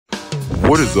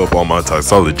What is up, all my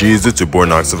Toxologies? It's your boy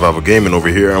NoxSurvivalGaming over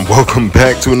here, and welcome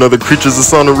back to another Creatures of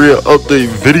Sonoria update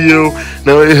video.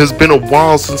 Now, it has been a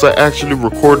while since I actually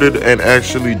recorded and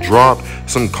actually dropped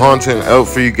some content out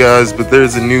for you guys, but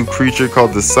there's a new creature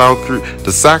called the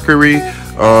Sakari.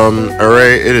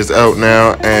 Alright, it is out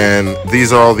now, and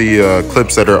these are all the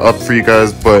clips that are up for you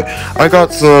guys. But I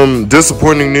got some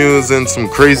disappointing news and some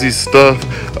crazy stuff.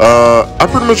 I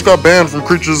pretty much got banned from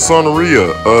Creatures of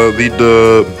Sonoria,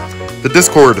 the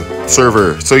Discord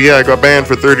server. So yeah, I got banned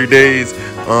for 30 days,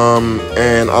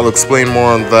 and I'll explain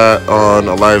more on that on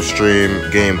a live stream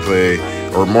gameplay,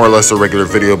 or more or less a regular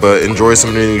video. But enjoy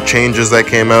some of the new changes that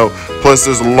came out. Plus,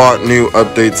 there's a lot new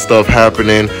update stuff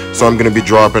happening, so I'm gonna be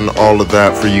dropping all of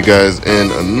that for you guys in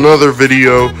another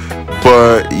video.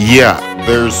 But yeah,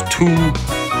 there's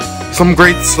some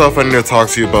great stuff I need to talk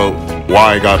to you about,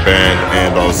 why I got banned,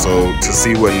 and also to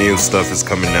see what new stuff is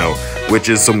coming out, which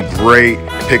is some great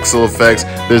pixel effects.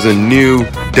 There's a new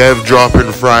dev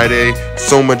dropping Friday,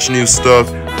 so much new stuff.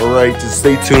 Alright, just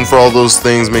stay tuned for all those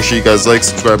things. Make sure you guys like,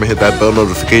 subscribe, and hit that bell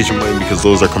notification button, because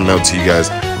those are coming out to you guys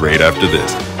right after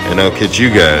this. And I'll catch you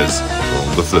guys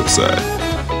on the flip side.